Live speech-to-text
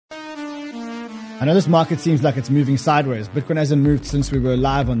I know this market seems like it's moving sideways. Bitcoin hasn't moved since we were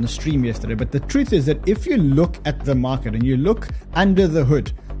live on the stream yesterday. But the truth is that if you look at the market and you look under the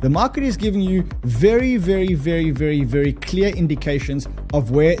hood, the market is giving you very, very, very, very, very clear indications of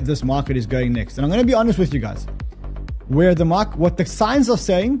where this market is going next. And I'm going to be honest with you guys. What the signs are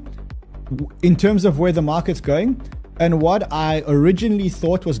saying in terms of where the market's going and what I originally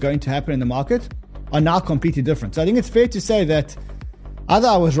thought was going to happen in the market are now completely different. So I think it's fair to say that either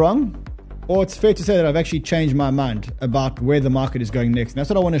I was wrong or it's fair to say that I've actually changed my mind about where the market is going next. And that's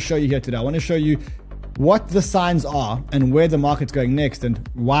what I want to show you here today. I want to show you what the signs are and where the market's going next and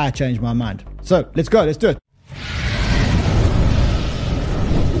why I changed my mind. So let's go. Let's do it.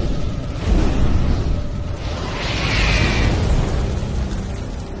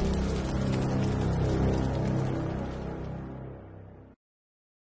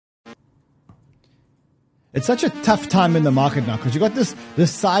 It's such a tough time in the market now because you got this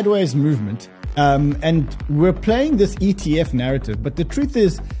sideways movement, and we're playing this ETF narrative. But the truth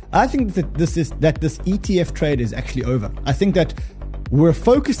is, I think that this ETF trade is actually over. I think that we're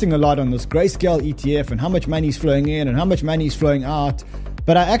focusing a lot on this grayscale ETF and how much money is flowing in and how much money is flowing out.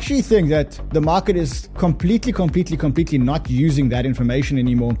 But I actually think that the market is completely not using that information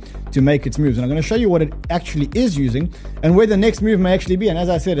anymore to make its moves. And I'm going to show you what it actually is using and where the next move may actually be. And as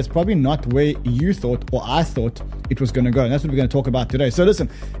I said, it's probably not where you thought or I thought it was going to go. And that's what we're going to talk about today. So listen,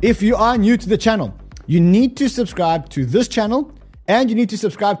 if you are new to the channel, you need to subscribe to this channel and you need to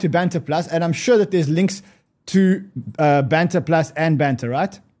subscribe to Banter Plus. And I'm sure that there's links to Banter Plus and Banter,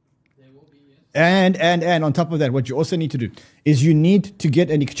 right? And on top of that, what you also need to do is you need to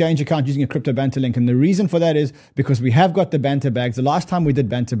get an exchange account using a Crypto Banter link. And the reason for that is because we have got the Banter bags. The last time we did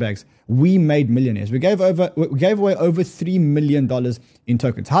Banter bags, we made millionaires. We gave away over $3 million in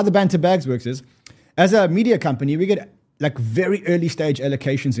tokens. How the Banter bags works is, as a media company, we get like very early stage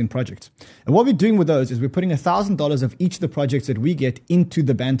allocations in projects. And what we're doing with those is we're putting $1,000 of each of the projects that we get into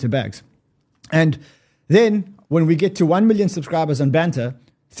the Banter bags. And then when we get to 1 million subscribers on Banter,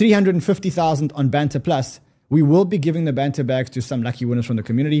 350,000 on Banter Plus, we will be giving the Banter bags to some lucky winners from the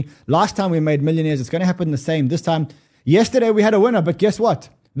community. Last time we made millionaires. It's going to happen the same this time. Yesterday we had a winner, but guess what?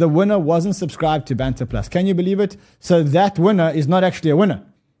 The winner wasn't subscribed to Banter Plus. Can you believe it? So that winner is not actually a winner.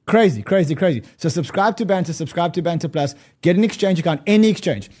 Crazy. So subscribe to Banter, subscribe to Banter Plus, get an exchange account, any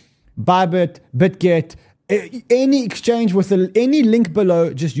exchange. Bybit, BitGet, any exchange with any link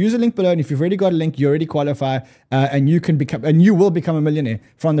below. Just use a link below, and if you've already got a link, you already qualify, and you will become a millionaire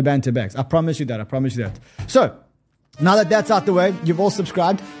from the Banter bags. I promise you that. So now that that's out the way, you've all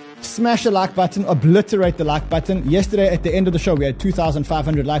subscribed. Smash the like button, obliterate the like button. Yesterday at the end of the show, we had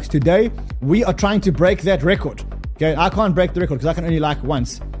 2,500 likes. Today, we are trying to break that record. Okay, I can't break the record because I can only like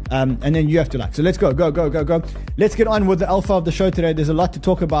once, and then you have to like. So let's go. Let's get on with the alpha of the show today. There's a lot to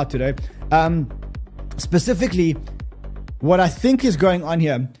talk about today. Specifically, what I think is going on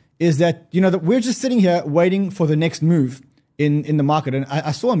here is that, that we're just sitting here waiting for the next move in the market. And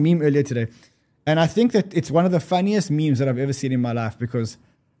I saw a meme earlier today, and I think that it's one of the funniest memes that I've ever seen in my life, because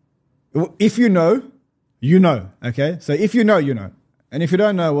if you know, you know, okay? So if you know, you know. And if you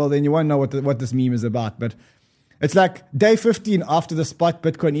don't know, well, then you won't know what this meme is about. But it's like day 15 after the spot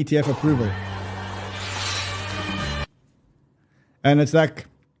Bitcoin ETF approval. And it's like,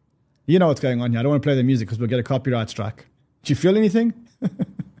 you know what's going on here. I don't want to play the music because we'll get a copyright strike. Do you feel anything?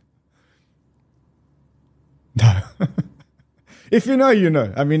 No. If you know, you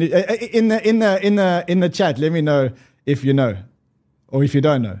know. I mean, in the chat, let me know if you know, or if you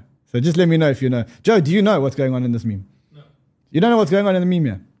don't know. So just let me know if you know. Joe, do you know what's going on in this meme? No. You don't know what's going on in the meme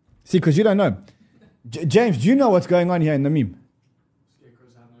here? See, because you don't know. James, do you know what's going on here in the meme?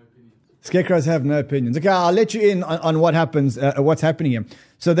 Scarecrows have no opinions. Okay, I'll let you in on what happens, what's happening here.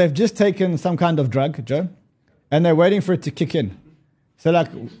 So they've just taken some kind of drug, Joe, and they're waiting for it to kick in. So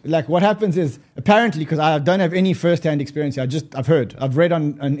like what happens is, apparently, because I don't have any first-hand experience here, I've read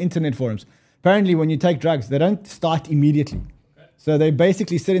on internet forums. Apparently, when you take drugs, they don't start immediately. So they're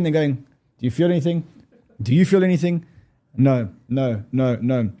basically sitting there going, do you feel anything? Do you feel anything? No.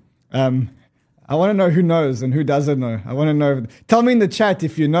 I want to know who knows and who doesn't know. I want to know. Tell me in the chat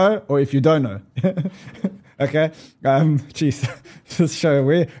if you know or if you don't know. Okay? Jeez.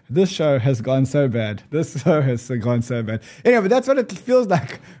 This show has gone so bad. Anyway, but that's what it feels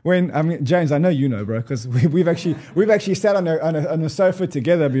like when, James, I know you know, bro, because we've actually sat on a sofa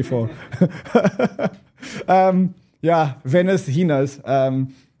together before. Yeah, Venice, he knows.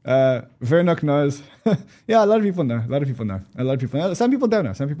 Vernok knows. Yeah, a lot of people know. Some people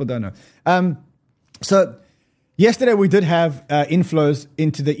don't know. So yesterday we did have inflows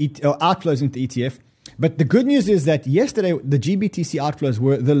into outflows into the ETF, But the good news is that yesterday, the GBTC outflows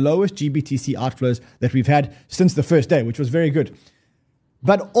were the lowest GBTC outflows that we've had since the first day, which was very good.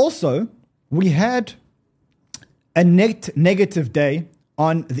 But also, we had a net negative day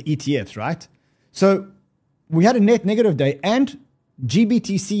on the ETFs, right? So we had a net negative day and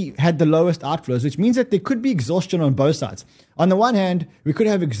GBTC had the lowest outflows, which means that there could be exhaustion on both sides. On the one hand, we could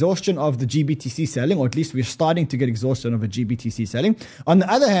have exhaustion of the GBTC selling, or at least we're starting to get exhaustion of a GBTC selling. On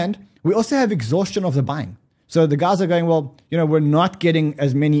the other hand, we also have exhaustion of the buying. So the guys are going, well, we're not getting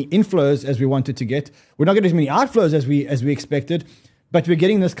as many inflows as we wanted to get. We're not getting as many outflows as we expected, but we're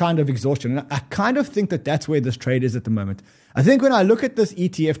getting this kind of exhaustion. And I kind of think that that's where this trade is at the moment. I think when I look at this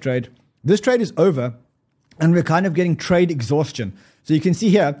ETF trade, this trade is over and we're kind of getting trade exhaustion. So you can see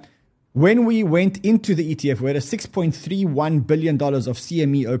here, when we went into the ETF, we had a $6.31 billion of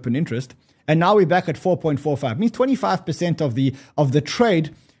CME open interest, and now we're back at 4.45. It means 25% of the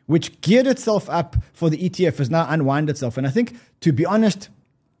trade, which geared itself up for the ETF, has now unwound itself. And I think, to be honest,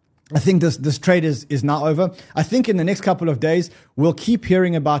 I think this trade is now over. I think in the next couple of days, we'll keep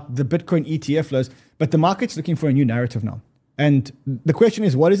hearing about the Bitcoin ETF flows, but the market's looking for a new narrative now. And the question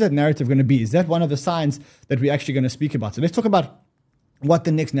is, what is that narrative going to be? Is that one of the signs that we're actually going to speak about? So let's talk about what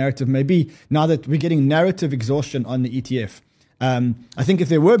the next narrative may be now that we're getting narrative exhaustion on the ETF. I think if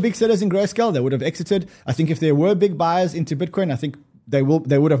there were big sellers in Grayscale, they would have exited. I think if there were big buyers into Bitcoin, I think they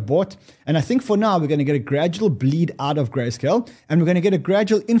would have bought. And I think for now, we're going to get a gradual bleed out of Grayscale, and we're going to get a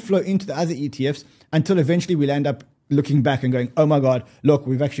gradual inflow into the other ETFs until eventually we'll end up looking back and going, oh my God, look,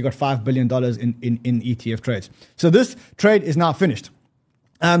 we've actually got $5 billion in ETF trades. So this trade is now finished.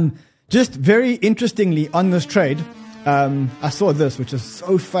 Just very interestingly on this trade, I saw this, which is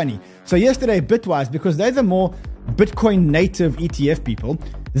so funny. So yesterday, Bitwise, because they're the more Bitcoin native ETF people,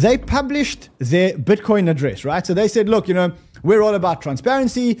 they published their Bitcoin address, right? So they said, look, we're all about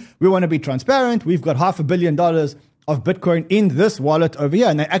transparency. We want to be transparent. We've got $500 million of Bitcoin in this wallet over here.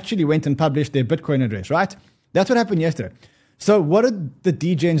 And they actually went and published their Bitcoin address, right? That's what happened yesterday. So what did the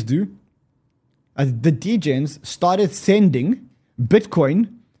DGens do? The DGens started sending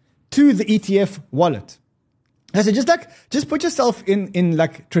Bitcoin to the ETF wallet. I said, just put yourself in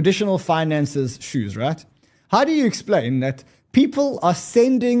like traditional finance's shoes, right? How do you explain that people are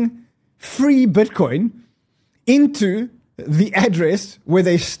sending free Bitcoin into the address where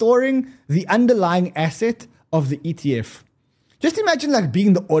they're storing the underlying asset of the ETF? Just imagine like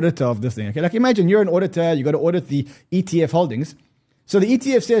being the auditor of this thing, okay? Like imagine you're an auditor, you got to audit the ETF holdings. So the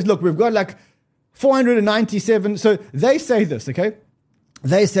ETF says, look, we've got like 497. So they say this, okay?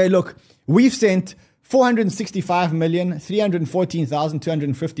 They say, look, we've sent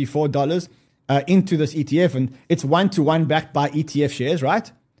 $465,314,254 into this ETF, and it's 1-to-1 backed by ETF shares,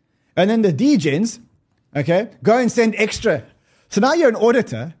 right? And then the DGens, okay, go and send extra. So now you're an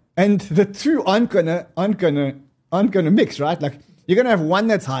auditor, and the two aren't gonna mix, right? Like you're gonna have one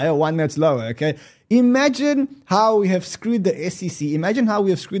that's higher, one that's lower, okay? Imagine how we have screwed the SEC. Imagine how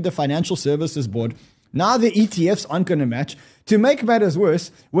we have screwed the Financial Services Board. Now the ETFs aren't going to match. To make matters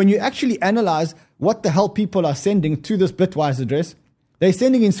worse, when you actually analyze what the hell people are sending to this Bitwise address, they're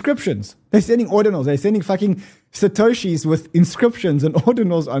sending inscriptions. They're sending ordinals. They're sending fucking Satoshis with inscriptions and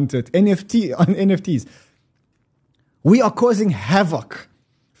ordinals onto it, NFTs. We are causing havoc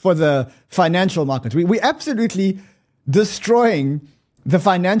for the financial markets. We're absolutely destroying the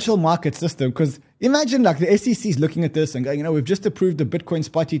financial market system, because imagine like the SEC is looking at this and going, we've just approved the Bitcoin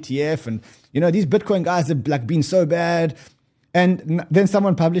spot ETF, and these Bitcoin guys have like been so bad. And then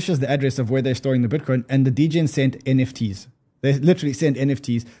someone publishes the address of where they're storing the Bitcoin, and the DGen sent NFTs. They literally sent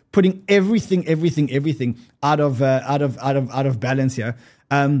NFTs, putting everything out of balance here.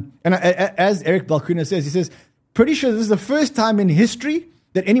 And as Eric Balcuna says, he says, pretty sure this is the first time in history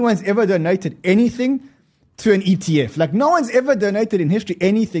that anyone's ever donated anything to an ETF. Like no one's ever donated in history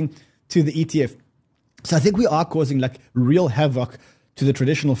anything to the ETF. So I think we are causing like real havoc to the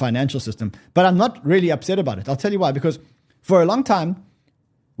traditional financial system. But I'm not really upset about it. I'll tell you why. Because for a long time,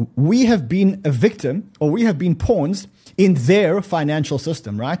 we have been a victim, or we have been pawns in their financial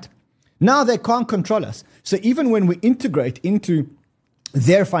system, right? Now they can't control us. So even when we integrate into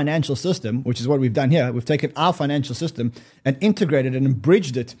their financial system, which is what we've done here, we've taken our financial system and integrated it and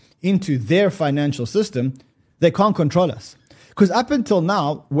bridged it into their financial system, they can't control us. Because up until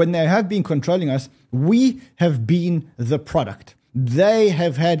now, when they have been controlling us, we have been the product. They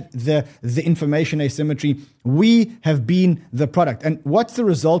have had the information asymmetry. We have been the product. And what's the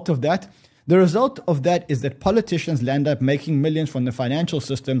result of that? The result of that is that politicians land up making millions from the financial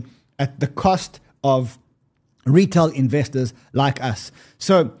system at the cost of retail investors like us.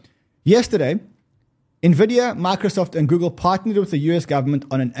 So yesterday, NVIDIA, Microsoft, and Google partnered with the US government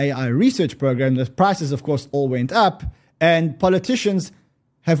on an AI research program. The prices, of course, all went up, and politicians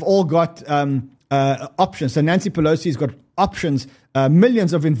have all got options. So Nancy Pelosi's got options,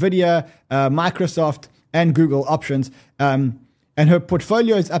 millions of NVIDIA, Microsoft, and Google options. And her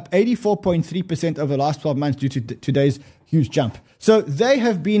portfolio is up 84.3% over the last 12 months due to today's huge jump. So they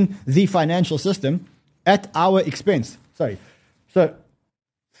have been the financial system at our expense. Sorry. So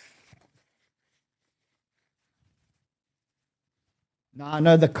now I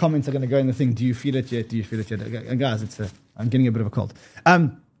know the comments are going to go in the thing. Do you feel it yet? Do you feel it yet? Guys, I'm getting a bit of a cold.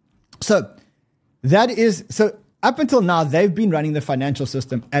 So up until now, they've been running the financial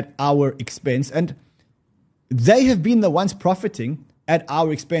system at our expense, and they have been the ones profiting at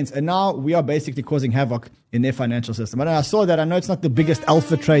our expense. And now we are basically causing havoc in their financial system. I saw that. I know it's not the biggest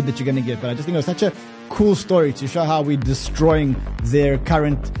alpha trade that you're going to get, but I just think it was such a cool story to show how we're destroying their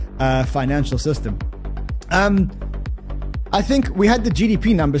current financial system. I think we had the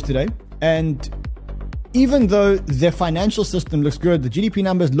GDP numbers today, and even though their financial system looks good, the GDP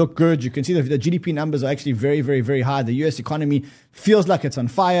numbers look good. You can see that the GDP numbers are actually very, very, very high. The US economy feels like it's on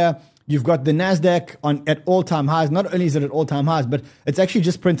fire. You've got the NASDAQ at all-time highs. Not only is it at all-time highs, but it's actually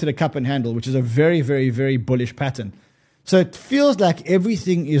just printed a cup and handle, which is a very, very, very bullish pattern. So it feels like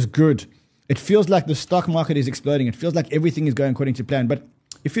everything is good. It feels like the stock market is exploding. It feels like everything is going according to plan. But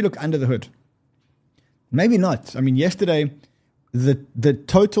if you look under the hood, maybe not. I mean, yesterday, the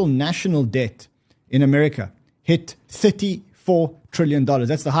total national debt in America hit $34 trillion.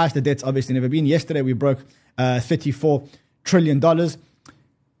 That's the highest the debt's obviously never been. Yesterday, we broke $34 trillion.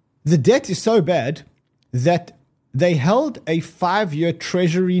 The debt is so bad that they held a 5-year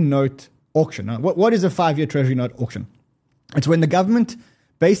treasury note auction. Now, what is a 5-year treasury note auction? It's when the government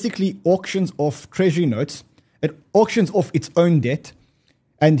basically auctions off treasury notes. It auctions off its own debt.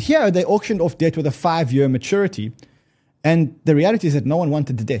 And here they auctioned off debt with a 5-year maturity. And the reality is that no one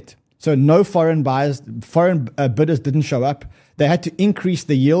wanted the debt. So no foreign buyers, foreign bidders didn't show up. They had to increase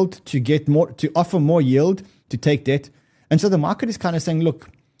the yield to offer more yield to take debt. And so the market is kind of saying, look,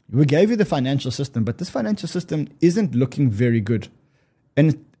 we gave you the financial system, but this financial system isn't looking very good.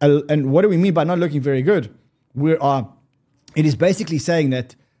 And what do we mean by not looking very good? It is basically saying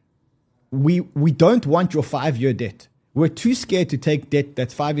that we don't want your 5-year debt. We're too scared to take debt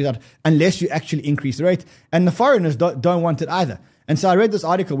that's 5 years out unless you actually increase the rate. And the foreigners don't want it either. And so I read this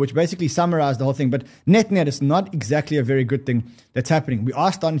article which basically summarized the whole thing. But net, it's not exactly a very good thing that's happening. We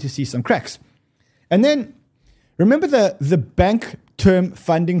are starting to see some cracks. And then remember the bank term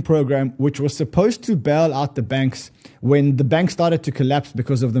funding program, which was supposed to bail out the banks when the banks started to collapse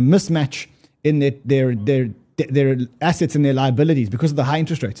because of the mismatch in their assets and their liabilities because of the high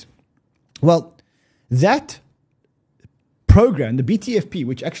interest rates. Well, that program, the BTFP,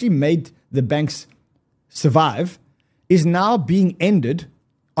 which actually made the banks survive, is now being ended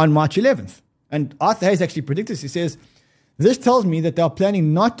on March 11th. And Arthur Hayes actually predicted this. He says, this tells me that they're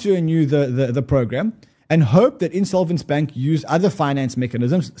planning not to renew the program and hope that insolvent banks use other finance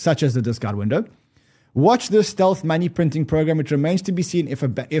mechanisms, such as the discount window. Watch this stealth money printing program. It remains to be seen if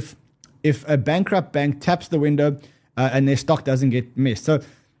a bankrupt bank taps the window and their stock doesn't get missed. So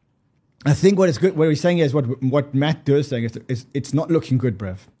I think what we're saying is what Matt Durr is saying is it's not looking good,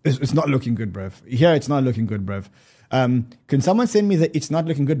 bruv. It's not looking good, bruv. Here, it's not looking good, bruv. Can someone send me the it's not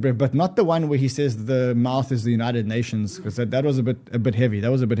looking good, bruv, but not the one where he says the mouth is the United Nations, because that was a bit heavy.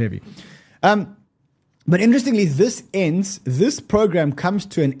 That was a bit heavy. But interestingly, this program comes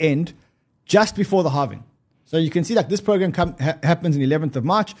to an end just before the halving. So you can see that this program happens on the 11th of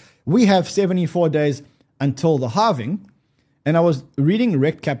March. We have 74 days until the halving. And I was reading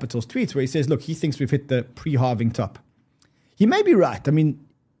Rect Capital's tweets where he says, look, he thinks we've hit the pre-halving top. He may be right. I mean,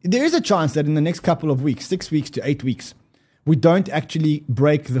 there is a chance that in the next couple of weeks, 6 weeks to 8 weeks, we don't actually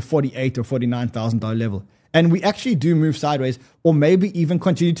break the $48,000 or $49,000 level. And we actually do move sideways or maybe even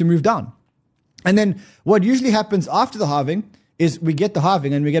continue to move down. And then what usually happens after the halving is we get the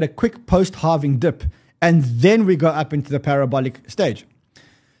halving and we get a quick post-halving dip. And then we go up into the parabolic stage.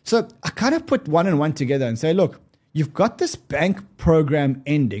 So I kind of put one and one together and say, look, you've got this bank program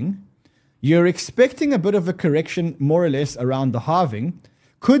ending. You're expecting a bit of a correction, more or less, around the halving.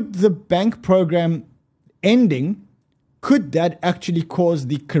 Could the bank program ending, could that actually cause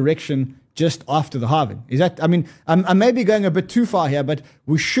the correction just after the halving? Is that, I mean, I may be going a bit too far here, but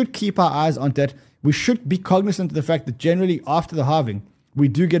we should keep our eyes on that. We should be cognizant of the fact that generally after the halving, we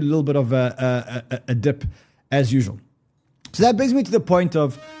do get a little bit of a dip as usual. So that brings me to the point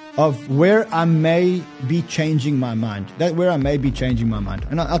of where I may be changing my mind.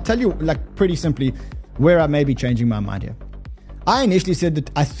 And I'll tell you, like, pretty simply where I may be changing my mind here. I initially said that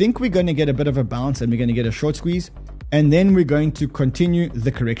I think we're going to get a bit of a bounce and we're going to get a short squeeze, and then we're going to continue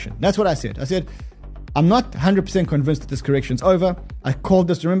the correction. That's what I said. I said, I'm not 100% convinced that this correction's over. I called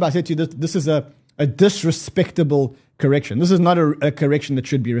this, remember I said to you, this is a disrespectable correction. This is not a correction that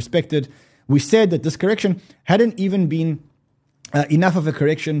should be respected. We said that this correction hadn't even been enough of a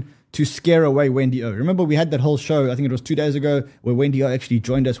correction to scare away Wendy O. Remember, we had that whole show, I think it was 2 days ago, where Wendy O actually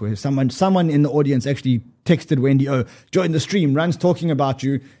joined us, where someone in the audience actually texted Wendy O, join the stream, Run's talking about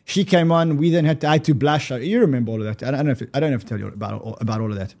you. She came on, we then I had to blush. You remember all of that. I don't have to tell you about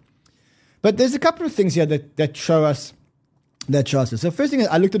all of that. But there's a couple of things here that show us this. So first thing is,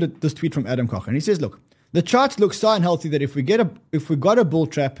 I looked at this tweet from Adam Koch, and he says, look, the charts look so unhealthy that if we got a bull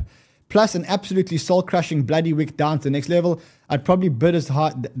trap plus an absolutely soul-crushing bloody wick down to the next level, I'd probably bid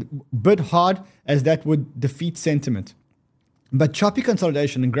hard as that would defeat sentiment. But choppy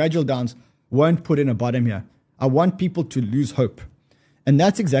consolidation and gradual downs won't put in a bottom here. I want people to lose hope. And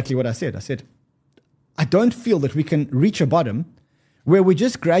that's exactly what I said. I said, I don't feel that we can reach a bottom where we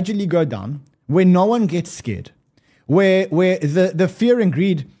just gradually go down, where no one gets scared, where the fear and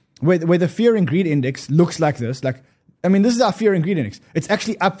greed, where the fear and greed index looks like this. Like, I mean, this is our fear and greed index. It's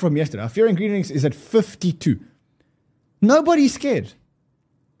actually up from yesterday. Our fear and greed index is at 52. Nobody's scared.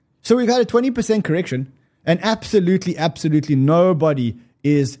 So we've had a 20% correction, and absolutely nobody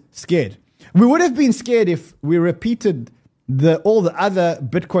is scared. We would have been scared if we repeated all the other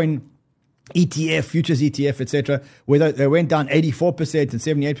Bitcoin ETF, futures ETF, etc., where they went down 84% and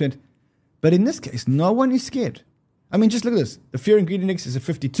 78%. But in this case, no one is scared. I mean, just look at this. The fear and greed index is at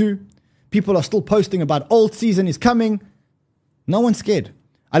 52. People are still posting about alt season is coming. No one's scared.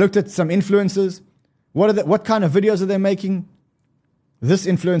 I looked at some influencers. What kind of videos are they making? This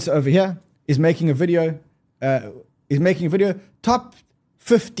influencer over here is making a video. Top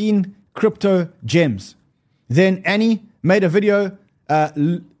 15 crypto gems. Then Annie made a video.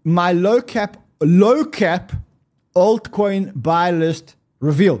 My low cap altcoin buy list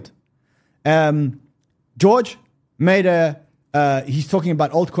revealed. George made he's talking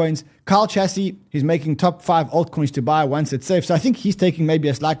about altcoins. Kyle Chassis, he's making top 5 altcoins to buy once it's safe. So I think he's taking maybe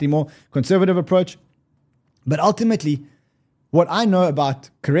a slightly more conservative approach. But ultimately, what I know about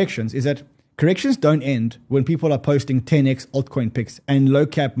corrections is that corrections don't end when people are posting 10x altcoin picks and low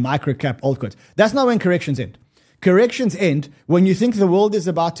cap, micro cap altcoins. That's not when corrections end. Corrections end when you think the world is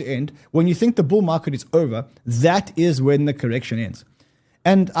about to end, when you think the bull market is over. That is when the correction ends.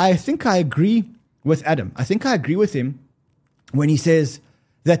 And I think I agree with Adam. I think I agree with him when he says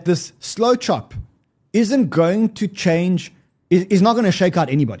that this slow chop isn't going to change, is not going to shake out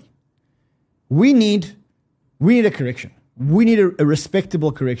anybody. We need a correction. We need a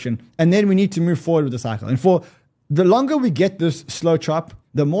respectable correction, and then we need to move forward with the cycle. And for the longer we get this slow chop,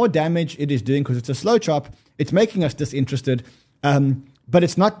 the more damage it is doing, because it's a slow chop. It's making us disinterested, but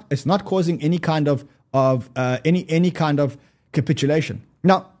it's not causing any kind of any kind of capitulation.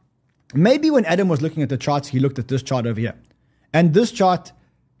 Now, maybe when Adam was looking at the charts, he looked at this chart over here, and this chart,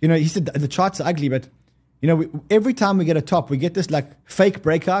 he said the charts are ugly, but every time we get a top, we get this like fake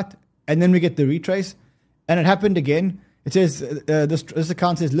breakout, and then we get the retrace, and it happened again. It says this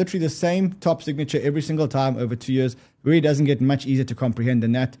account says literally the same top signature every single time over 2 years. Really doesn't get much easier to comprehend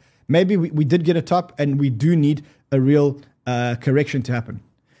than that. Maybe we did get a top, and we do need a real correction to happen.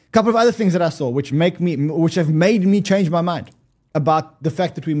 A couple of other things that I saw, which have made me change my mind about the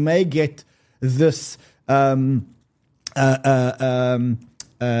fact that we may get this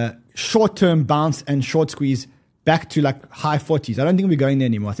short-term bounce and short squeeze back to like high 40s. I don't think we're going there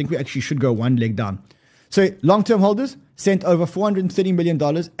anymore. I think we actually should go one leg down. So long-term holders sent over $430 million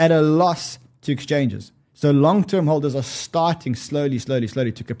at a loss to exchanges. So long-term holders are starting slowly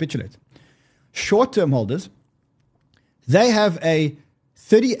to capitulate. Short-term holders, they have a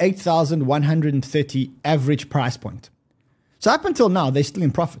 38,130 average price point. So up until now, they're still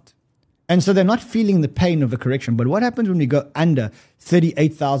in profit. And so they're not feeling the pain of the correction. But what happens when we go under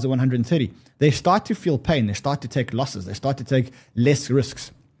 38,130? They start to feel pain. They start to take losses. They start to take less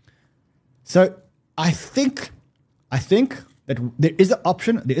risks. So I think that there is an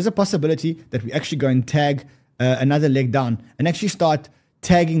option, there is a possibility that we actually go and tag another leg down and actually start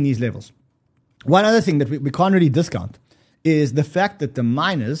tagging these levels. One other thing that we can't really discount is the fact that the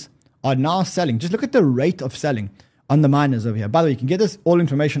miners are now selling. Just look at the rate of selling on the miners over here. By the way, you can get this all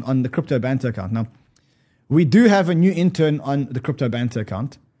information on the Crypto Banter account. Now, we do have a new intern on the Crypto Banter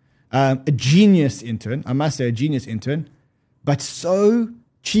account, a genius intern, I must say a genius intern, but so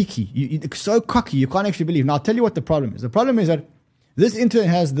cheeky, so cocky, you can't actually believe. Now, I'll tell you what the problem is. The problem is that this intern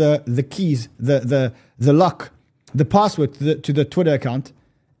has the keys, the lock, the password to the Twitter account,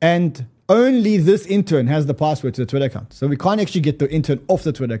 and only this intern has the password to the Twitter account. So we can't actually get the intern off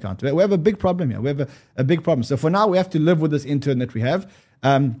the Twitter account. We have a big problem here. We have a big problem. So for now, we have to live with this intern that we have.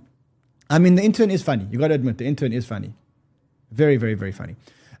 The intern is funny. You got to admit, the intern is funny. Very, very, very funny.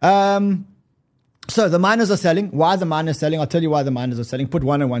 So the miners are selling. Why are the miners selling? I'll tell you why the miners are selling. Put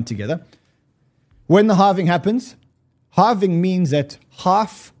one and one together. When the halving happens, halving means that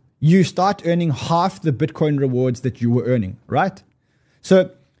you start earning half the Bitcoin rewards that you were earning, right?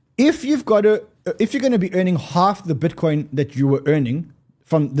 So if you're going to be earning half the Bitcoin that you were earning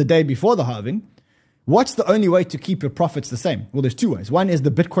from the day before the halving, what's the only way to keep your profits the same? Well, there's two ways. One is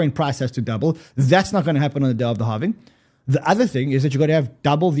the Bitcoin price has to double. That's not going to happen on the day of the halving. The other thing is that you've got to have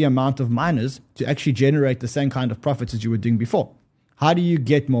double the amount of miners to actually generate the same kind of profits as you were doing before. How do you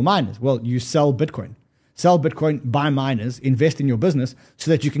get more miners? Well, you sell Bitcoin. Sell Bitcoin, buy miners, invest in your business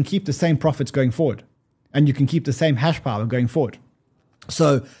so that you can keep the same profits going forward and you can keep the same hash power going forward.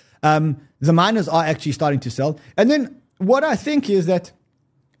 So the miners are actually starting to sell. And then what I think is that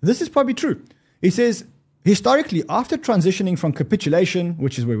this is probably true. He says, historically, after transitioning from capitulation,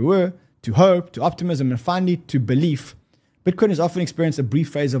 which is where we were, to hope, to optimism, and finally to belief, Bitcoin has often experienced a brief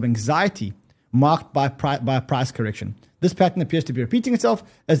phase of anxiety marked by a price correction. This pattern appears to be repeating itself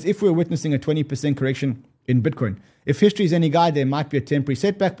as if we're witnessing a 20% correction in Bitcoin. If history is any guide, there might be a temporary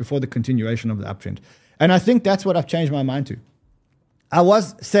setback before the continuation of the uptrend. And I think that's what I've changed my mind to. I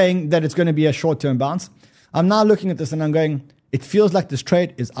was saying that it's going to be a short-term bounce. I'm now looking at this and I'm going, it feels like this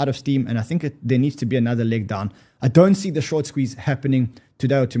trade is out of steam and I think there needs to be another leg down. I don't see the short squeeze happening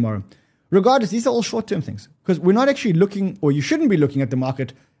today or tomorrow. Regardless, these are all short-term things because we're not actually looking, or you shouldn't be looking at the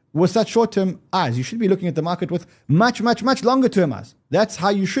market with such short-term eyes. You should be looking at the market with much, much, much longer-term eyes. That's how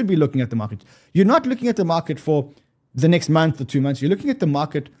you should be looking at the market. You're not looking at the market for the next month or 2 months. You're looking at the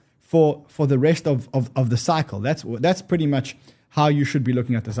market for the rest of the cycle. That's pretty much how you should be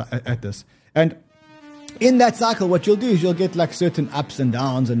looking at this. And in that cycle, what you'll do is you'll get like certain ups and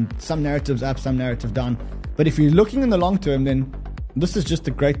downs and some narratives up, some narratives down. But if you're looking in the long term, then this is just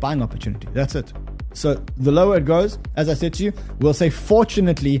a great buying opportunity. That's it. So the lower it goes, as I said to you, we'll say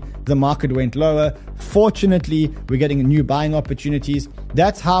fortunately the market went lower. Fortunately, we're getting new buying opportunities.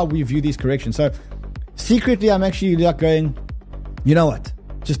 That's how we view these corrections. So secretly, I'm actually like going, you know what?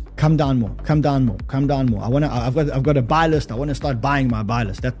 Just come down more. I've got a buy list. I want to start buying my buy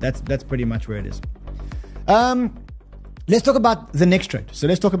list. That's pretty much where it is. Let's talk about the next trade. So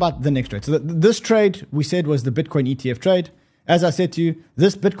this trade we said was the Bitcoin ETF trade. As I said to you,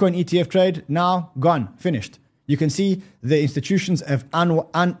 this Bitcoin ETF trade now gone, finished. You can see the institutions have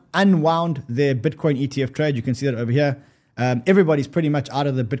unwound their Bitcoin ETF trade. You can see that over here. Everybody's pretty much out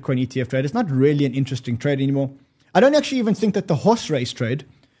of the Bitcoin ETF trade. It's not really an interesting trade anymore. I don't actually even think that the horse race trade,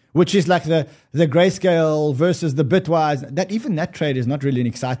 which is like the Grayscale versus the Bitwise, that trade is not really an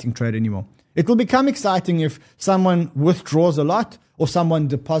exciting trade anymore. It will become exciting if someone withdraws a lot or someone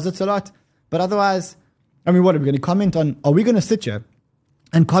deposits a lot. But otherwise, I mean, what are we going to comment on? Are we going to sit here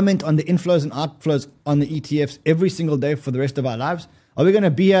and comment on the inflows and outflows on the ETFs every single day for the rest of our lives? Are we going to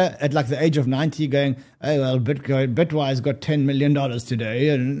be here at like the age of 90 going, oh, well, Bitwise got $10 million today?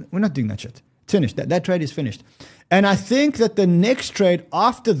 And we're not doing that shit. It's finished. That trade is finished. And I think that the next trade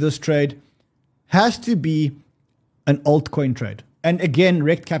after this trade has to be an altcoin trade. And again,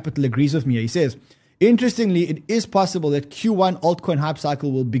 Rect Capital agrees with me. He says, interestingly, it is possible that Q1 altcoin hype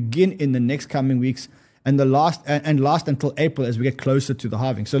cycle will begin in the next coming weeks and last until April as we get closer to the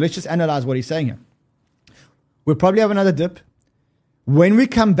halving. So let's just analyze what he's saying here. We'll probably have another dip. When we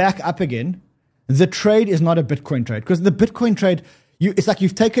come back up again, the trade is not a Bitcoin trade because the Bitcoin trade, it's like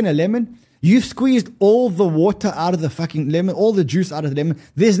you've taken a lemon, you've squeezed all the water out of the fucking lemon, all the juice out of the lemon.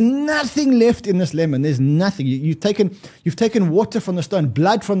 There's nothing left in this lemon. There's nothing. You've taken water from the stone,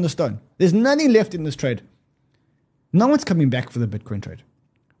 blood from the stone. There's nothing left in this trade. No one's coming back for the Bitcoin trade.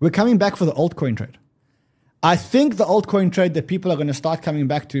 We're coming back for the altcoin trade. I think the altcoin trade that people are going to start coming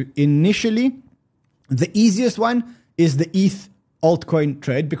back to initially, the easiest one is the ETH altcoin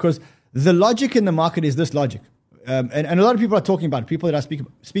trade because the logic in the market is this logic. And a lot of people are talking about it, people that I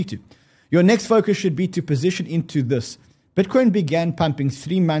speak to. Your next focus should be to position into this. Bitcoin began pumping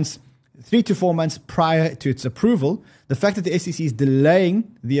 3 to 4 months prior to its approval. The fact that the SEC is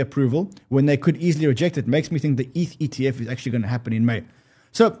delaying the approval when they could easily reject it makes me think the ETH ETF is actually going to happen in May.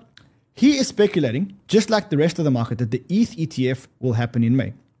 So he is speculating, just like the rest of the market, that the ETH ETF will happen in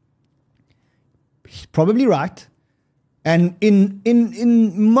May. He's probably right. And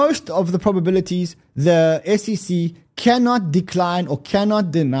in most of the probabilities, the SEC cannot decline or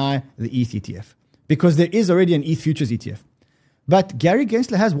cannot deny the ETH ETF because there is already an ETH futures ETF. But Gary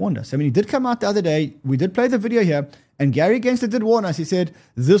Gensler has warned us. I mean, he did come out the other day. We did play the video here. And Gary Gensler did warn us. He said,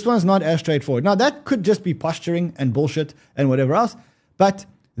 this one's not as straightforward. Now, that could just be posturing and bullshit and whatever else. But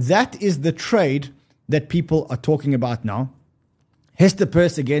that is the trade that people are talking about now. Hester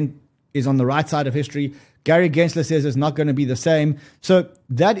Peirce, again, is on the right side of history. Gary Gensler says it's not going to be the same. So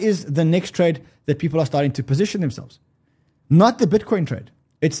that is the next trade that people are starting to position themselves. Not the Bitcoin trade.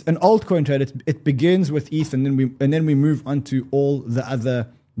 It's an altcoin trade. It begins with ETH, and then we move on to all the other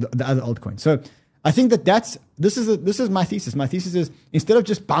altcoins. So I think this is my thesis. My thesis is, instead of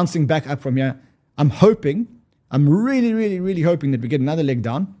just bouncing back up from here, I'm really, really, really hoping that we get another leg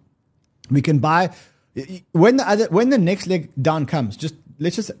down. We can buy when the next leg down comes.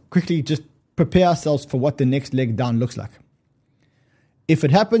 Let's just quickly prepare ourselves for what the next leg down looks like. If it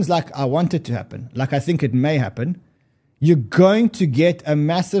happens like I want it to happen, like I think it may happen, you're going to get a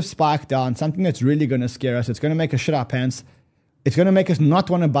massive spike down, something that's really going to scare us. It's going to make us shit our pants. It's going to make us not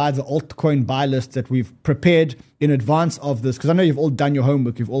want to buy the altcoin buy lists that we've prepared in advance of this, because I know you've all done your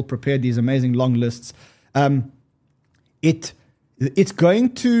homework. You've all prepared these amazing long lists. It's going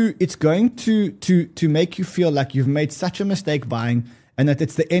to make you feel like you've made such a mistake buying, and that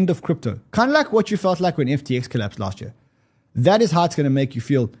it's the end of crypto. Kind of like what you felt like when FTX collapsed last year. That is how it's going to make you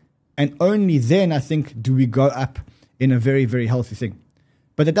feel. And only then, I think, do we go up in a very, very healthy thing.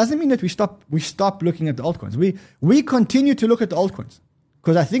 But that doesn't mean that we stop looking at the altcoins. We continue to look at the altcoins,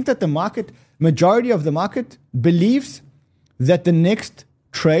 because I think that the majority of the market believes that the next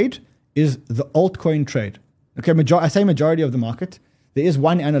trade is the altcoin trade. Okay, I say majority of the market. There is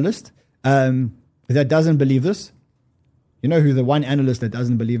one analyst that doesn't believe this. You know who the one analyst that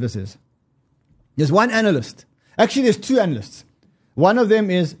doesn't believe this is? There's one analyst. Actually, there's two analysts. One of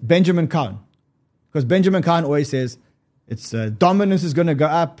them is Benjamin Cowen, because Benjamin Cowen always says it's dominance is going to go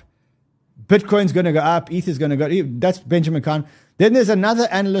up, Bitcoin's going to go up, ETH is going to go up. That's Benjamin Cowen. Then there's another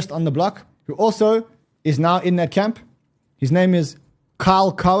analyst on the block who also is now in that camp. His name is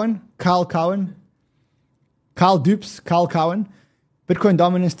Kyle Cowen. Kyle Dupes. Bitcoin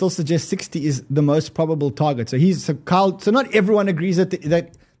dominance still suggests 60 is the most probable target. So not everyone agrees that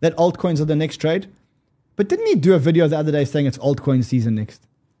altcoins are the next trade. But didn't he do a video the other day saying it's altcoin season next?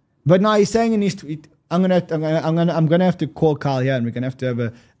 But now he's saying in his tweet, I'm gonna have to call Kyle here, and we're gonna have to have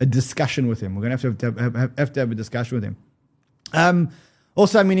a discussion with him. We're gonna have to have a discussion with him.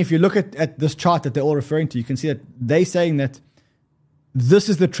 Also, I mean, if you look at this chart that they're all referring to, you can see that they're saying that this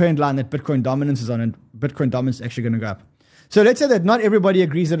is the trend line that Bitcoin dominance is on, and Bitcoin dominance is actually going to go up. So let's say that not everybody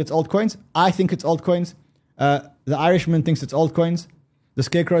agrees that it's altcoins. I think it's altcoins. The Irishman thinks it's altcoins. The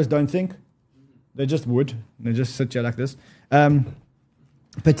scarecrows don't think. They just would. They just sit here like this.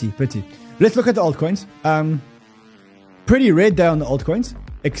 Pity. Let's look at the altcoins. Pretty red day on the altcoins,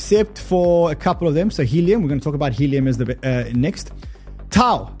 except for a couple of them. So Helium, we're going to talk about Helium as the next.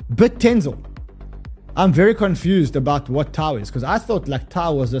 Tau, BitTensor. I'm very confused about what Tau is, because I thought like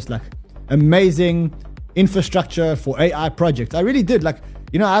Tau was this like amazing infrastructure for AI projects. I really did.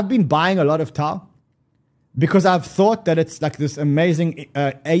 I've been buying a lot of Tau because I've thought that it's like this amazing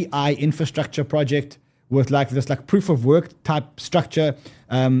AI infrastructure project with like this like proof of work type structure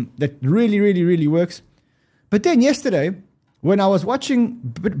that really, really, really works. But then yesterday, when I was watching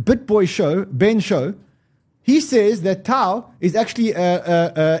BitBoy show, Ben's show, he says that Tau is actually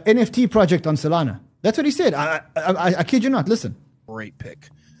a NFT project on Solana. That's what he said. I kid you not. Listen. Great pick.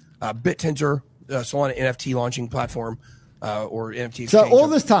 BitTensor, Solana NFT launching platform or NFT exchange. So all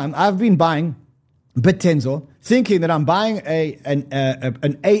this time, I've been buying BitTensor, thinking that I'm buying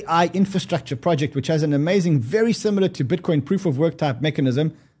an AI infrastructure project, which has an amazing, very similar to Bitcoin proof of work type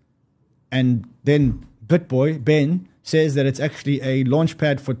mechanism. And then BitBoy, Ben, says that it's actually a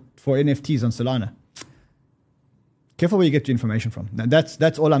launchpad for NFTs on Solana. Careful where you get your information from.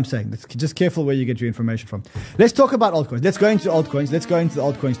 That's all I'm saying. Just careful where you get your information from. Let's talk about altcoins. Let's go into the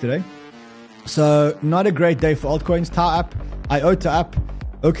altcoins today. So not a great day for altcoins. Tau up, IOTA up,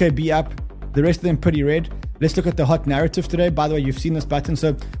 OKB up. The rest of them pretty red. Let's look at the hot narrative today. By the way, you've seen this button.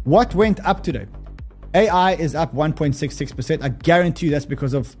 So what went up today? AI is up 1.66%. I guarantee you that's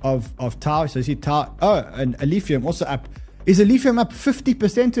because of Tau. So you see Tau. Oh, and Alephium also up. Is Alephium up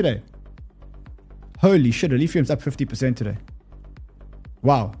 50% today? Holy shit, Alephium's up 50% today.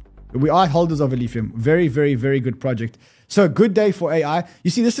 Wow. We are holders of Alephium. Very, very, very good project. So good day for AI. You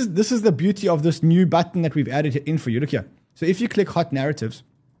see, this is the beauty of this new button that we've added in for you. Look here. So if you click hot narratives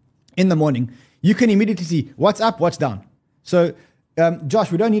in the morning, you can immediately see what's up, what's down. So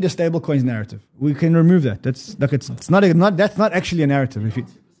Josh, we don't need a stable coins narrative. We can remove that. That's not actually a narrative.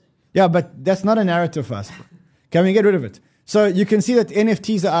 Yeah, but that's not a narrative for us. Can we get rid of it? So you can see that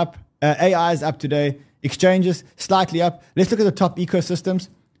NFTs are up. AI is up today. exchanges slightly up. Let's look at the top ecosystems.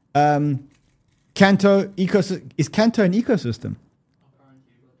 Canto ecosystem. Is Canto an ecosystem?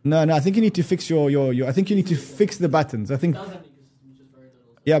 No, I think you need to fix your I think you need to fix the buttons. I think.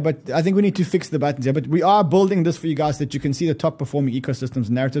 Yeah, but I think we need to fix the buttons. Yeah, but we are building this for you guys that you can see the top performing ecosystems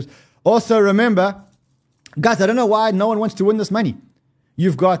and narratives. Also, remember, guys, I don't know why no one wants to win this money.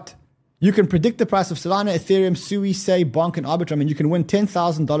 You can predict the price of Solana, Ethereum, Sui, Sei, Bonk, and Arbitrum, and you can win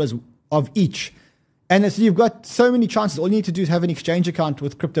 $10,000 of each. And so you've got so many chances. All you need to do is have an exchange account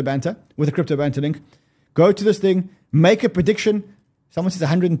with Crypto Banter, with a Crypto Banter link. Go to this thing, make a prediction. Someone says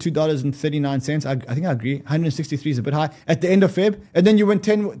 $102.39. I think I agree. 163 is a bit high at the end of Feb. And then you win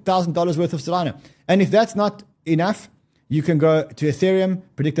 $10,000 worth of Solana. And if that's not enough, you can go to Ethereum,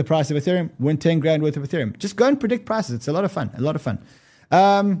 predict the price of Ethereum, win 10 grand worth of Ethereum. Just go and predict prices. It's a lot of fun.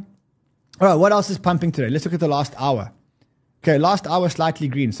 All right, what else is pumping today? Let's look at the last hour. Okay, last hour slightly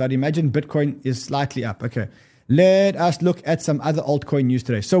green. So I'd imagine Bitcoin is slightly up. Okay, let us look at some other altcoin news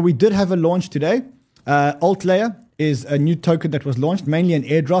today. So we did have a launch today. AltLayer is a new token that was launched, mainly an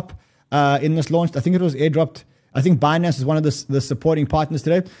airdrop in this launch. I think it was airdropped. I think Binance is one of the supporting partners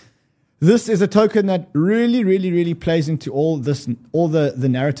today. This is a token that really plays into all the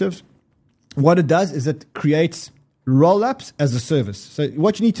narratives. What it does is it creates roll-ups as a service. So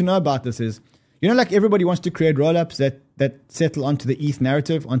what you need to know about this is, like everybody wants to create roll-ups that settle onto the ETH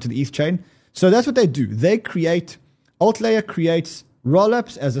narrative, onto the ETH chain. So that's what they do. AltLayer creates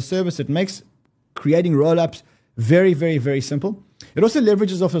roll-ups as a service. It makes creating roll-ups very simple. It also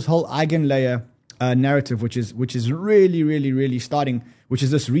leverages off this whole eigenlayer narrative, which is really starting, which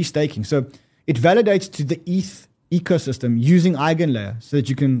is this restaking. So it validates to the ETH ecosystem using eigenlayer, so that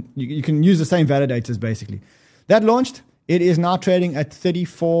you can use the same validators basically. That launched. It is now trading at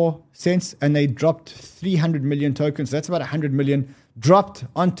 34 cents, and they dropped 300 million tokens. So that's about 100 million dropped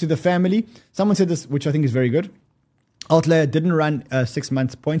onto the family. Someone said this, which I think is very good. AltLayer didn't run a 6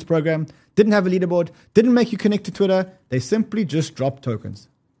 month points program, didn't have a leaderboard, didn't make you connect to Twitter. They simply just dropped tokens.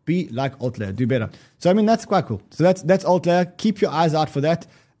 Be like AltLayer, do better. So, I mean, that's quite cool. So that's AltLayer. Keep your eyes out for that.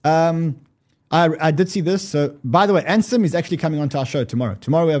 I did see this. So, by the way, Ansem is actually coming onto our show tomorrow.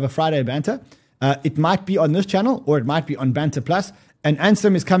 Tomorrow we have a Friday Banter. It might be on this channel or it might be on Banter Plus. And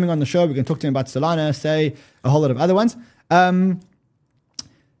Ansem is coming on the show. We can talk to him about Solana, Sei, a whole lot of other ones.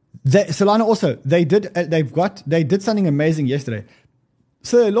 Solana also, they did something amazing yesterday.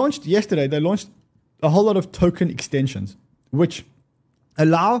 So they launched a whole lot of token extensions, which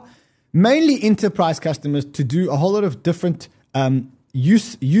allow mainly enterprise customers to do a whole lot of different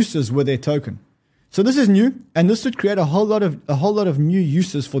uses with their token. So this is new, and this should create a whole lot of new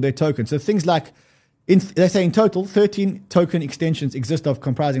uses for their token. So things like, they say in total, 13 token extensions exist of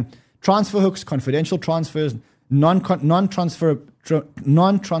comprising transfer hooks, confidential transfers,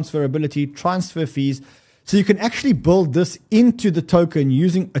 non-transferability, transfer fees. So you can actually build this into the token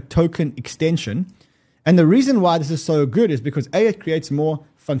using a token extension. And the reason why this is so good is because A, it creates more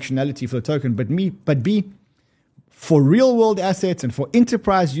functionality for the token, but B, for real world assets and for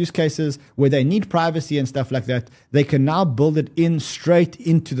enterprise use cases where they need privacy and stuff like that, they can now build it in straight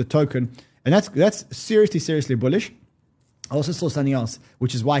into the token. And that's seriously bullish. I also saw something else,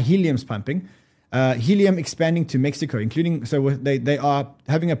 which is why Helium's pumping. Helium expanding to Mexico, they are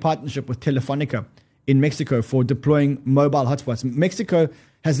having a partnership with Telefonica in Mexico for deploying mobile hotspots. Mexico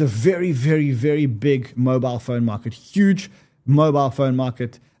has a very big mobile phone market, huge mobile phone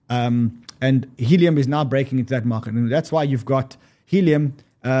market. And Helium is now breaking into that market. And that's why you've got Helium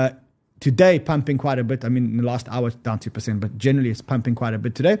today pumping quite a bit. I mean, in the last hour, it's down 2%, but generally it's pumping quite a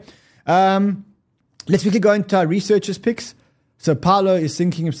bit today. Let's quickly go into our researchers' picks. So Paolo is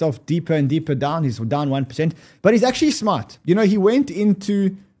sinking himself deeper and deeper down. He's down 1%, but he's actually smart. He went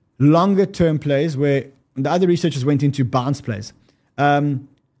into longer term plays where the other researchers went into bounce plays.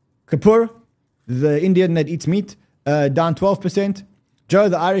 Kapoor, the Indian that eats meat, down 12%. Joe,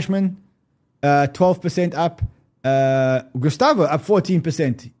 the Irishman, 12% up. Gustavo, up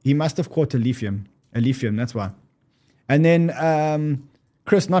 14%. He must have caught a lithium, that's why. And then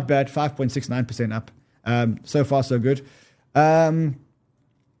Chris, not bad, 5.69% up. So far, so good.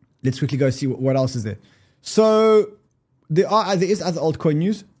 Let's quickly go see what else is there. So there is other altcoin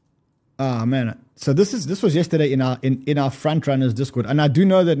news. Oh man! So this was yesterday in our front runners Discord, and I do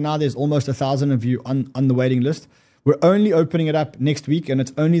know that now there's almost 1,000 of you on the waiting list. We're only opening it up next week, and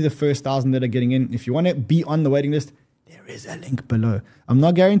it's only the first 1,000 that are getting in. If you want to be on the waiting list, there is a link below. I'm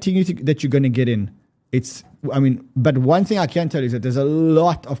not guaranteeing you that you're going to get in. But one thing I can tell you is that there's a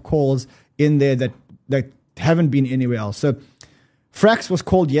lot of calls in there that haven't been anywhere else. So Frax was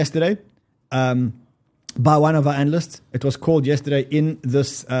called yesterday by one of our analysts. It was called yesterday in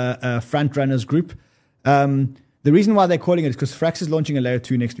this front runners group. The reason why they're calling it is because Frax is launching a layer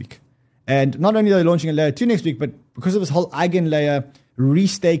 2 next week. And not only are they launching a layer 2 next week, but because of this whole eigenlayer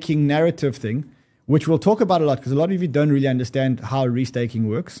restaking narrative thing, which we'll talk about a lot, because a lot of you don't really understand how restaking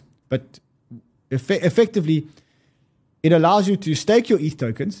works. But effectively, it allows you to stake your ETH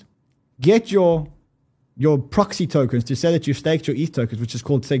tokens, get your proxy tokens to say that you've staked your ETH tokens, which is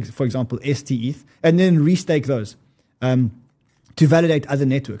called, say, for example, STETH, and then restake those to validate other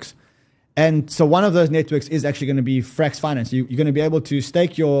networks. And so one of those networks is actually going to be Frax Finance. You're going to be able to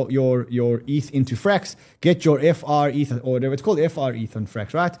stake your ETH into Frax, get your FR ETH, or whatever it's called, FR ETH on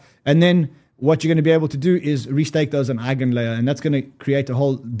Frax, right? And then what you're going to be able to do is restake those on Eigenlayer, and that's going to create a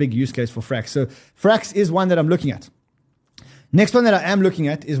whole big use case for Frax. So Frax is one that I'm looking at. Next one that I am looking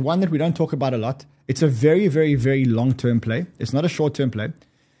at is one that we don't talk about a lot. It's a very, very, very long-term play. It's not a short-term play.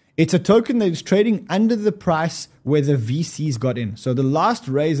 It's a token that is trading under the price where the VCs got in. So the last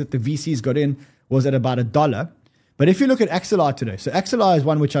raise that the VCs got in was at about $1. But if you look at XLR today, so XLR is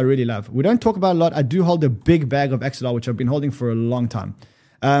one which I really love. We don't talk about it a lot. I do hold a big bag of XLR, which I've been holding for a long time.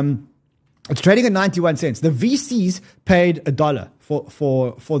 It's trading at 91 cents. The VCs paid $1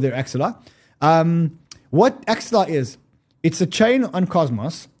 for their XLR. What XLR is, it's a chain on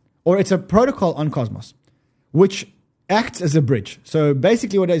Cosmos, or it's a protocol on Cosmos, which acts as a bridge. So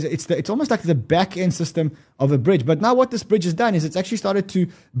basically what it is, it's almost like the back-end system of a bridge. But now what this bridge has done is it's actually started to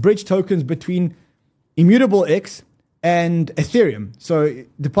bridge tokens between Immutable X and Ethereum. So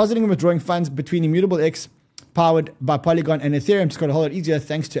depositing and withdrawing funds between Immutable X powered by Polygon and Ethereum just got a whole lot easier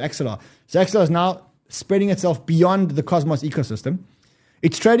thanks to XLR. So XLR is now spreading itself beyond the Cosmos ecosystem.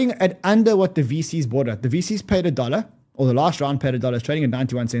 It's trading at under what the VCs bought at. The VCs paid $1, or the last round paid $1. It's trading at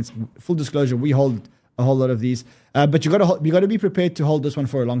 91 cents. Full disclosure, we hold a whole lot of these, but you got to be prepared to hold this one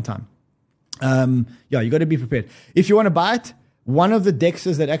for a long time. You got to be prepared. If you want to buy it, one of the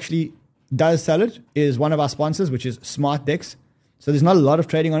dexes that actually does sell it is one of our sponsors, which is SmartDex. So there's not a lot of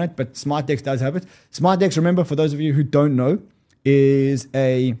trading on it, but SmartDex does have it. SmartDex, remember, for those of you who don't know, is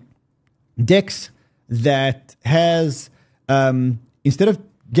a DEX that has, instead of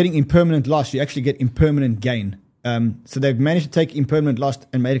getting impermanent loss, you actually get impermanent gain. So they've managed to take impermanent loss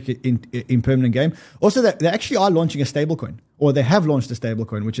and make it impermanent gain. Also, they actually are launching a stablecoin, or they have launched a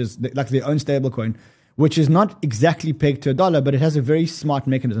stablecoin, which is like their own stablecoin, which is not exactly pegged to $1, but it has a very smart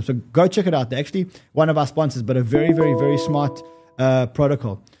mechanism. So go check it out. They're actually one of our sponsors, but a very, very, very smart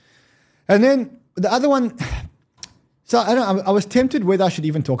protocol. And then the other one, so I was tempted whether I should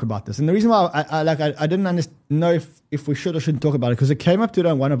even talk about this. And the reason why I didn't know if we should or shouldn't talk about it, because it came up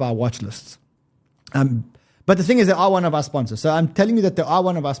today on one of our watch lists. But the thing is, they are one of our sponsors. So I'm telling you that they are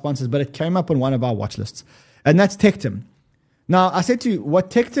one of our sponsors, but it came up on one of our watch lists. And that's Tectum. Now, I said to you,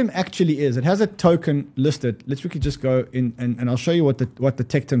 what Tectum actually is, it has a token listed. Let's quickly just go in and I'll show you what the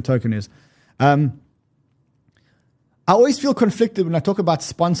Tectum token is. I always feel conflicted when I talk about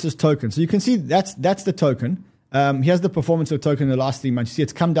sponsors token. So you can see that's the token. Here's the performance of the token in the last 3 months. You see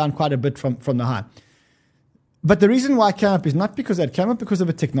it's come down quite a bit from the high. But the reason why it came up is not because it came up because of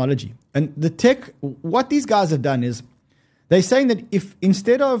a technology. And the tech, what these guys have done is they're saying that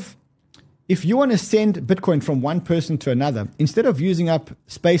if you want to send Bitcoin from one person to another, instead of using up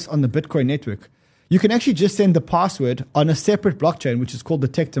space on the Bitcoin network, you can actually just send the password on a separate blockchain, which is called the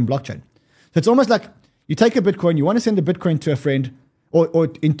Tectum blockchain. So it's almost like you take a Bitcoin, you want to send a Bitcoin to a friend or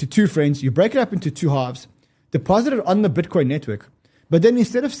into two friends, you break it up into two halves, deposit it on the Bitcoin network. But then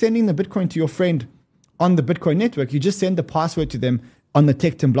instead of sending the Bitcoin to your friend on the Bitcoin network, you just send the password to them on the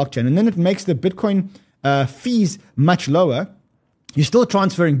Tectum blockchain. And then it makes the Bitcoin fees much lower. You're still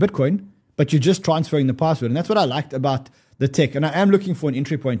transferring Bitcoin, but you're just transferring the password. And that's what I liked about the tech. And I am looking for an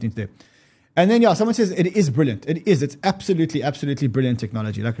entry point into there. And then, someone says it is brilliant. It is. It's absolutely, absolutely brilliant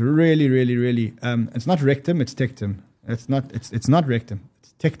technology. Like really, really, really. It's not Rectum, it's Tectum. It's not Rectum,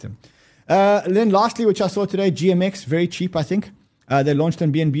 it's Tectum. And then lastly, which I saw today, GMX, very cheap, I think. They launched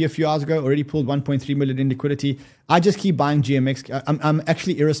on BNB a few hours ago, already pulled 1.3 million in liquidity. I just keep buying GMX. I'm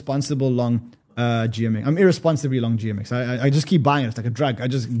actually irresponsible long GMX. I'm irresponsibly long GMX. I just keep buying it. It's like a drug. I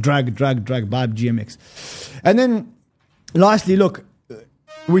just drag, buy GMX. And then lastly, look,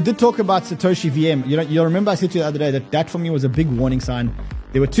 we did talk about Satoshi VM. You'll remember I said to you the other day that for me was a big warning sign.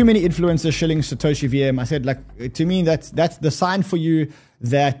 There were too many influencers shilling Satoshi VM. I said, to me, that's the sign for you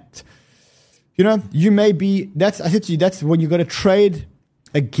that, you may be, I said to you, that's when you got to trade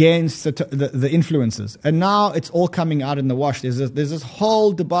against the influencers. And now it's all coming out in the wash. There's this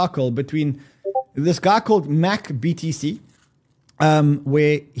whole debacle between this guy called Mac BTC,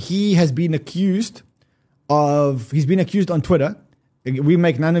 where he's been accused on Twitter. We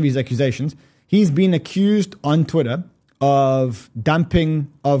make none of these accusations. He's been accused on Twitter of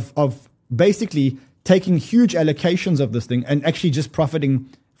dumping, of basically taking huge allocations of this thing and actually just profiting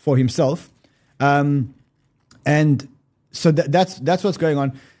for himself. And so that's what's going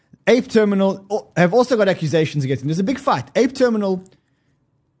on. Ape Terminal have also got accusations against him. There's a big fight. Ape Terminal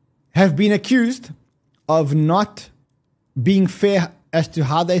have been accused of not being fair as to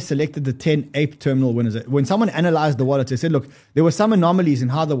how they selected the 10 Ape Terminal winners. When someone analyzed the wallets, they said, look, there were some anomalies in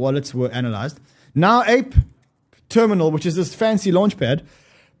how the wallets were analyzed. Now Ape Terminal, which is this fancy launchpad,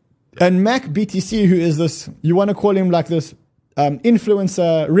 and Mac BTC, who is this, you want to call him like this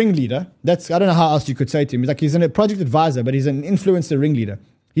influencer ringleader. I don't know how else you could say to him. He's a project advisor, but he's an influencer ringleader.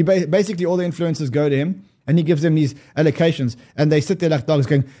 He basically, all the influencers go to him and he gives them these allocations and they sit there like dogs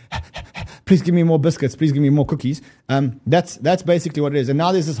going, please give me more biscuits, please give me more cookies. That's basically what it is. And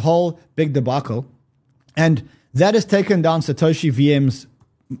now there's this whole big debacle, and that has taken down Satoshi VM's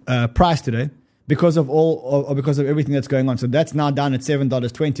price today because of everything that's going on. So that's now down at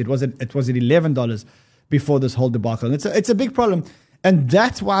 $7.20. It was at $11 before this whole debacle. And it's a big problem. And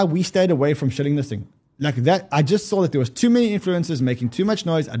that's why we stayed away from shilling this thing. Like that, I just saw that there was too many influencers making too much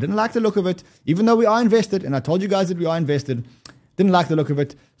noise. I didn't like the look of it, even though we are invested. And I told you guys that we are invested. Didn't like the look of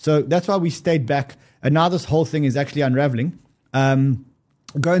it. So that's why we stayed back. And now this whole thing is actually unraveling. Go and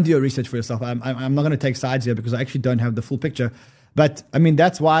do your research for yourself. I'm not going to take sides here because I actually don't have the full picture. But, I mean,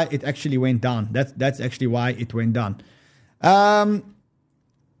 that's why it actually went down. That's actually why it went down.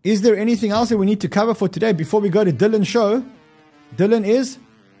 Is there anything else that we need to cover for today before we go to Dylan's show? Dylan is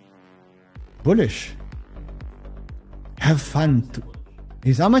bullish. Have fun.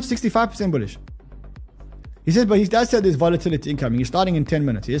 He's how much? 65% bullish. He says, but he does say there's volatility incoming. He's starting in 10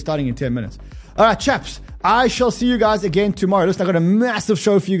 minutes. He is starting in 10 minutes. All right, chaps. I shall see you guys again tomorrow. Listen, I've got a massive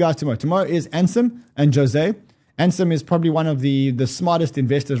show for you guys tomorrow. Tomorrow is Ansem and Jose. Ansem is probably one of the smartest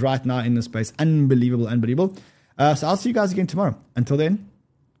investors right now in the space. Unbelievable. So I'll see you guys again tomorrow. Until then,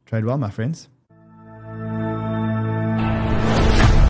 trade well, my friends.